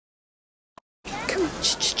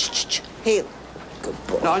Heel. Good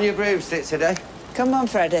boy. Not on your broomstick today. Come on,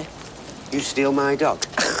 Freddie. You steal my dog.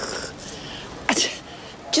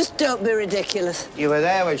 Just don't be ridiculous. You were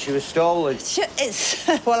there when she was stolen.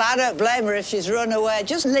 Well, I don't blame her if she's run away.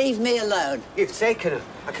 Just leave me alone. You've taken her.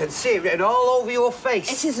 I can see it written all over your face.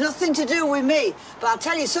 It has nothing to do with me, but I'll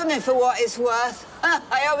tell you something for what it's worth. I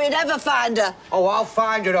hope you never find her. Oh, I'll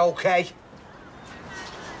find her, OK?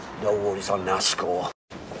 No worries on that score.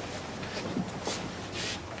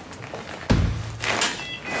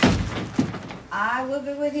 I will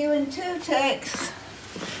be with you in 2 ticks.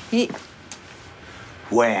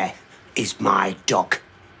 Where is my dog?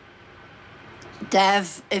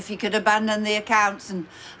 Dev, if you could abandon the accounts and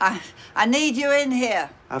I need you in here.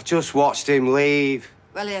 I've just watched him leave.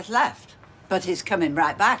 Well, he has left, but he's coming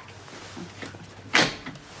right back.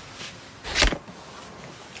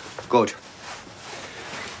 Good.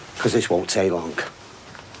 Because this won't take long.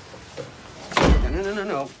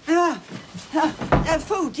 No.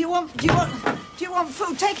 Food. Do you want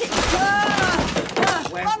food? Take it.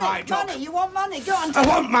 Where's money, my dog? Money. You want money? Go on. I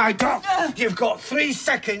want my dog. You've got 3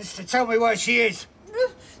 seconds to tell me where she is.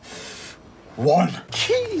 1.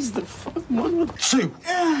 Jeez, the fuck, man. 2.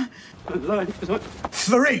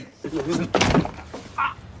 3.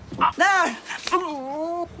 No.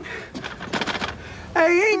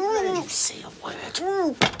 Hey, ain't you say a word?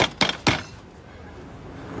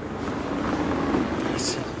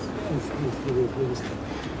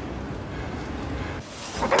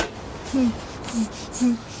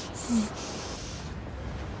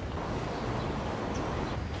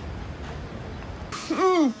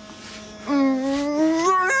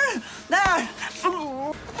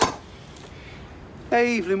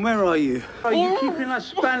 Hey, Evelyn, where are you? Are you keeping like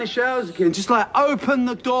Spanish hours again? Just like open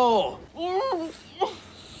the door.